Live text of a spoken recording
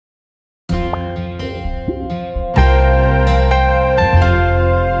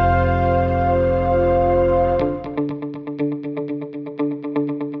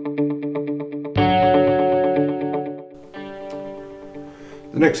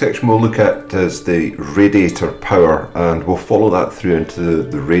next section we'll look at is the radiator power, and we'll follow that through into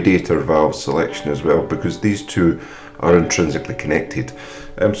the radiator valve selection as well, because these two are intrinsically connected.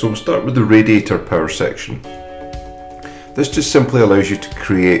 So we'll start with the radiator power section. This just simply allows you to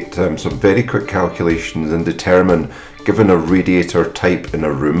create some very quick calculations and determine, given a radiator type in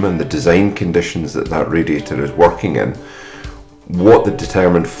a room and the design conditions that that radiator is working in, what the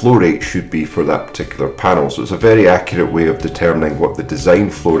determined flow rate should be for that particular panel. So it's a very accurate way of determining what the design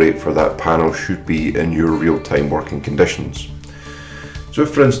flow rate for that panel should be in your real-time working conditions. So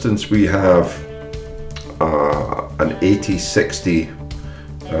if, for instance, we have an 80-60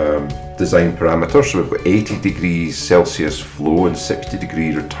 design parameter, so we've got 80 degrees Celsius flow and 60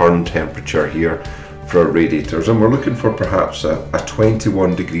 degree return temperature here for our radiators, and we're looking for perhaps a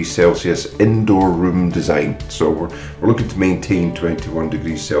 21 degrees Celsius indoor room design. So we're looking to maintain 21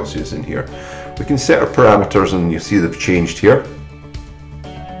 degrees Celsius in here. We can set our parameters, and you see they've changed here,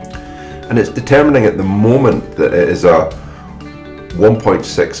 and it's determining at the moment that it is a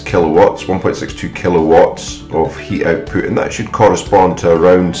 1.6 kilowatts, 1.62 kilowatts of heat output, and that should correspond to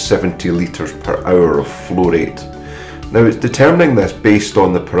around 70 litres per hour of flow rate. Now it's determining this based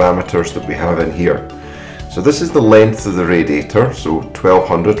on the parameters that we have in here. So this is the length of the radiator, so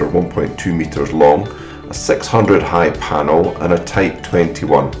 1200 or 1.2 meters long, a 600 high panel, and a type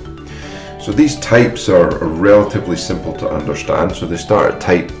 21. So these types are relatively simple to understand. So they start at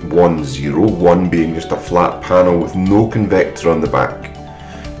type 10, 1 being just a flat panel with no convector on the back,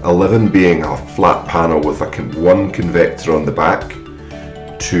 11 being a flat panel with one convector on the back,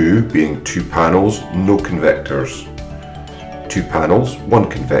 2 being 2 panels, no convectors, 2 panels, 1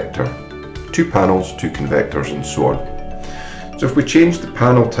 convector, 2 panels, 2 convectors, and so on. So if we change the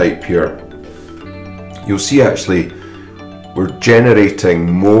panel type here, you'll see actually we're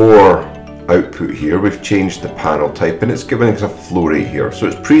generating more output here. We've changed the panel type and it's giving us a flow rate here. So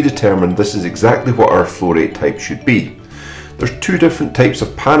it's predetermined this is exactly what our flow rate type should be. There's 2 different types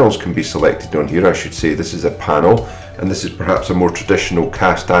of panels can be selected on here. I should say this is a panel, and this is perhaps a more traditional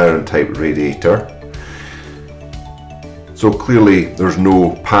cast iron type radiator. So clearly there's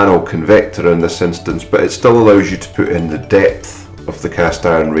no panel convector in this instance, but it still allows you to put in the depth of the cast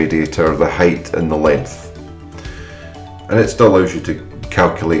iron radiator, the height and the length. And it still allows you to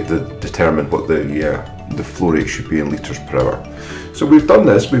calculate, determine what the flow rate should be in litres per hour. So we've done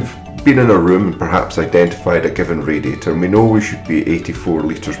this, we've been in a room and perhaps identified a given radiator, and we know we should be 84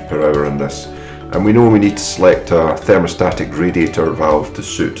 litres per hour in this. And we know we need to select a thermostatic radiator valve to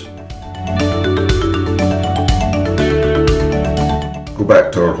suit. Go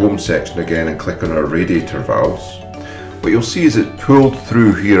back to our home section again and click on our radiator valves. What you'll see is it pulled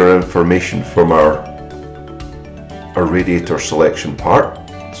through here our information from our radiator selection part.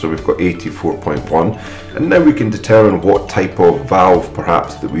 So we've got 84.1, and now we can determine what type of valve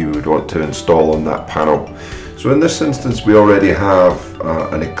perhaps that we would want to install on that panel. So in this instance we already have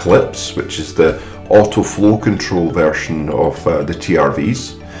an Eclipse, which is the auto flow control version of the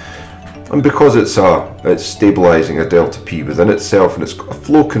TRVs. And because it's stabilizing a delta P within itself and it's got a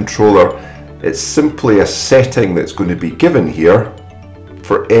flow controller, it's simply a setting that's going to be given here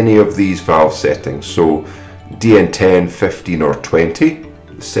for any of these valve settings. So DN10, 15 or 20,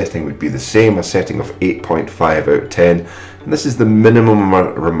 the setting would be the same, a setting of 8.5 out of 10. And this is the minimum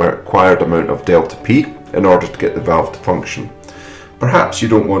required amount of delta P in order to get the valve to function. Perhaps you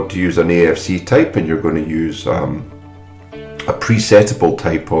don't want to use an AFC type and you're going to use a presettable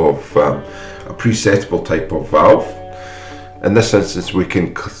type of valve. In this instance we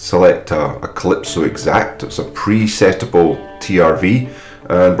can select a Calypso Exact. It's a presettable TRV,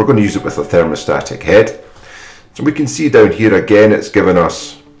 and we're going to use it with a thermostatic head. So we can see down here again it's given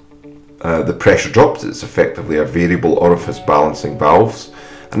us the pressure drops. It's effectively a variable orifice balancing valves,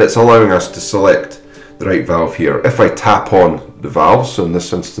 and it's allowing us to select the right valve here. If I tap on the valve, so in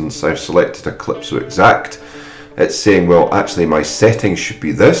this instance I've selected a Calypso Exact, it's saying, well, actually my settings should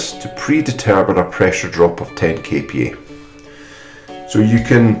be this, to predetermine a pressure drop of 10 kPa. So you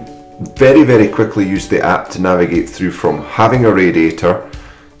can very quickly use the app to navigate through from having a radiator,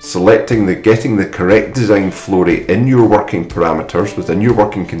 getting the correct design flow rate in your working parameters within your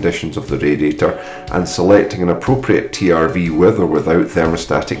working conditions of the radiator, and selecting an appropriate TRV with or without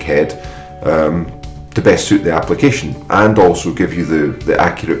thermostatic head to best suit the application, and also give you the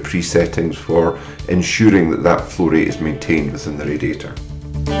accurate presettings for ensuring that that flow rate is maintained within the radiator.